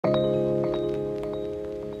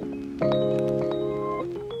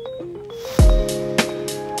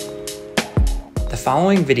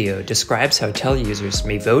following video describes how Tel users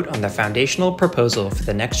may vote on the foundational proposal for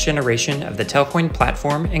the next generation of the Telcoin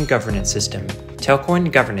Platform and Governance System, Telcoin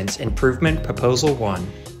Governance Improvement Proposal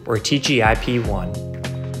 1, or TGIP-1.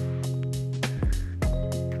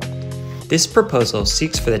 This proposal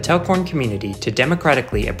seeks for the Telcoin community to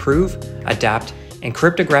democratically approve, adopt, and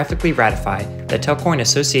cryptographically ratify the Telcoin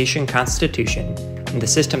Association Constitution and the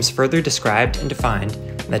systems further described and defined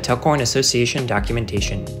in the Telcoin Association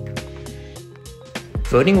documentation.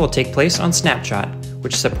 Voting will take place on Snapshot,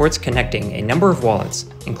 which supports connecting a number of wallets,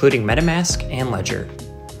 including MetaMask and Ledger.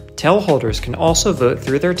 Tel holders can also vote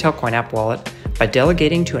through their Telcoin App wallet by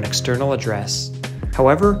delegating to an external address.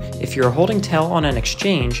 However, if you are holding Tel on an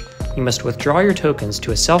exchange, you must withdraw your tokens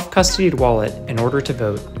to a self-custodied wallet in order to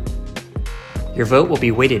vote. Your vote will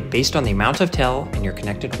be weighted based on the amount of Tel in your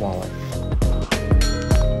connected wallet.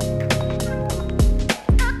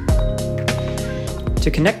 To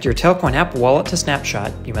connect your Telcoin App wallet to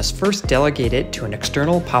Snapshot, you must first delegate it to an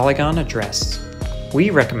external Polygon address. We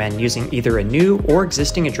recommend using either a new or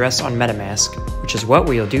existing address on MetaMask, which is what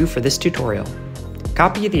we will do for this tutorial.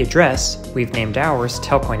 Copy the address, we've named ours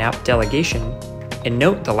Telcoin App Delegation, and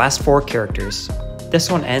note the last 4 characters. This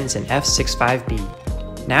one ends in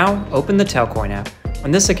F65B. Now, open the Telcoin app. On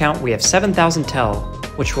this account, we have 7,000 Tel,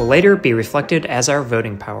 which will later be reflected as our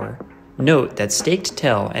voting power. Note that staked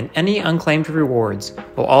Tel and any unclaimed rewards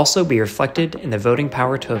will also be reflected in the voting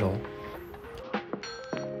power total.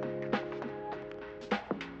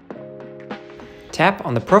 Tap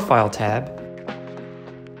on the Profile tab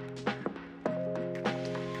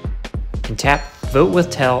and tap Vote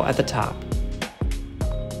with Tel at the top.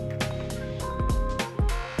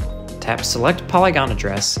 Tap Select Polygon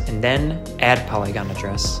Address and then Add Polygon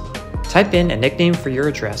Address. Type in a nickname for your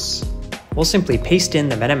address. We'll simply paste in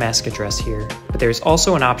the MetaMask address here, but there's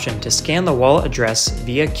also an option to scan the wallet address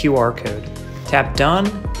via QR code. Tap Done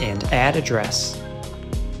and Add Address.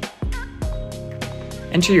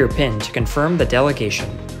 Enter your PIN to confirm the delegation.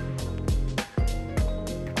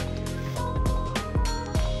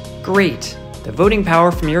 Great! The voting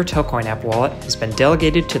power from your Telcoin App wallet has been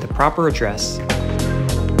delegated to the proper address.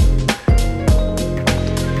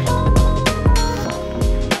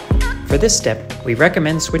 For this step, we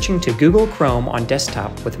recommend switching to Google Chrome on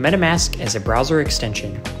desktop with MetaMask as a browser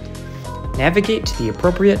extension. Navigate to the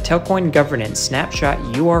appropriate Telcoin Governance snapshot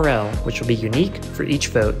URL, which will be unique for each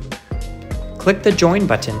vote. Click the Join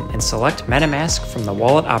button and select MetaMask from the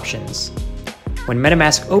wallet options. When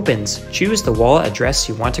MetaMask opens, choose the wallet address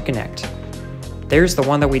you want to connect. There's the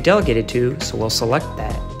one that we delegated to, so we'll select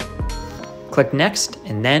that. Click Next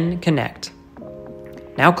and then Connect.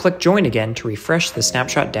 Now click Join again to refresh the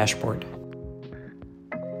snapshot dashboard.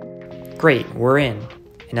 Great, we're in.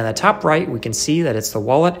 And on the top right, we can see that it's the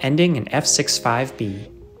wallet ending in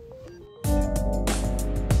F65B.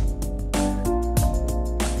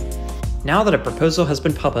 Now that a proposal has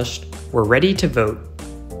been published, we're ready to vote.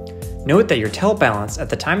 Note that your Tel balance at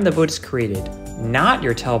the time the vote is created, not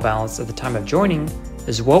your Tel balance at the time of joining,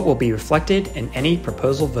 is what will be reflected in any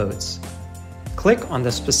proposal votes. Click on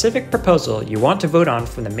the specific proposal you want to vote on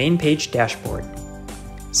from the main page dashboard.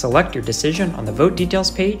 Select your decision on the Vote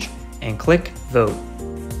Details page and click Vote.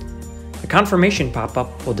 The confirmation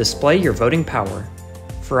pop-up will display your voting power.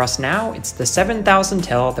 For us now, it's the 7,000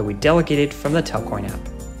 Tel that we delegated from the Telcoin app.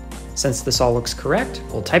 Since this all looks correct,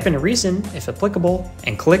 we'll type in a reason, if applicable,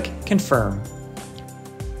 and click Confirm.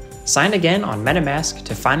 Sign again on MetaMask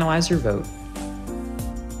to finalize your vote.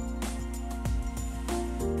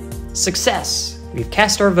 Success! We've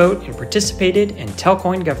cast our vote and participated in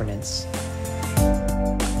Telcoin Governance.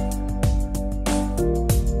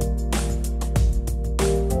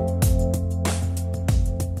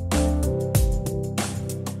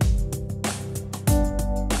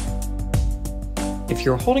 If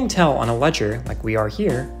you're holding Tel on a ledger like we are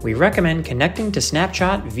here, we recommend connecting to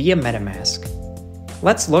Snapshot via MetaMask.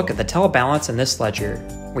 Let's look at the Tel balance in this ledger.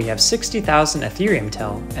 We have 60,000 Ethereum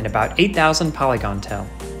Tel and about 8,000 Polygon Tel.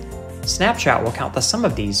 Snapshot will count the sum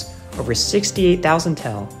of these, over 68,000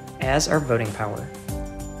 Tel, as our voting power.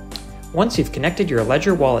 Once you've connected your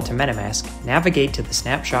Ledger wallet to MetaMask, navigate to the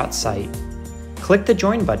Snapshot site. Click the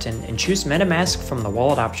Join button and choose MetaMask from the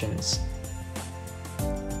wallet options.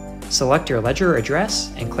 Select your Ledger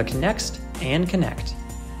address and click Next and Connect.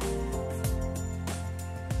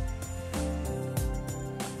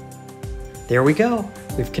 There we go!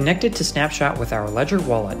 We've connected to Snapshot with our Ledger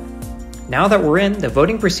wallet. Now that we're in, the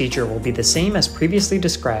voting procedure will be the same as previously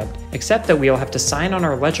described, except that we'll have to sign on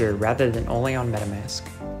our Ledger rather than only on MetaMask.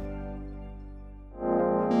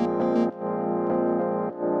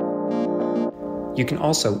 You can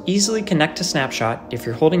also easily connect to Snapshot if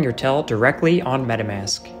you're holding your TEL directly on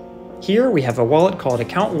MetaMask. Here we have a wallet called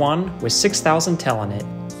Account 1 with 6,000 TEL in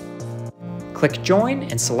it. Click Join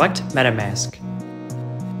and select MetaMask.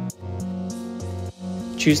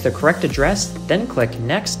 Choose the correct address, then click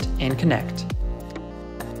Next and Connect.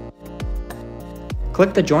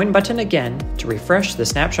 Click the Join button again to refresh the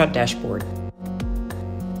Snapshot dashboard.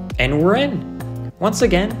 And we're in! Once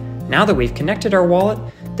again, now that we've connected our wallet,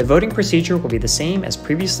 the voting procedure will be the same as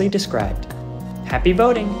previously described. Happy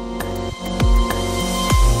voting!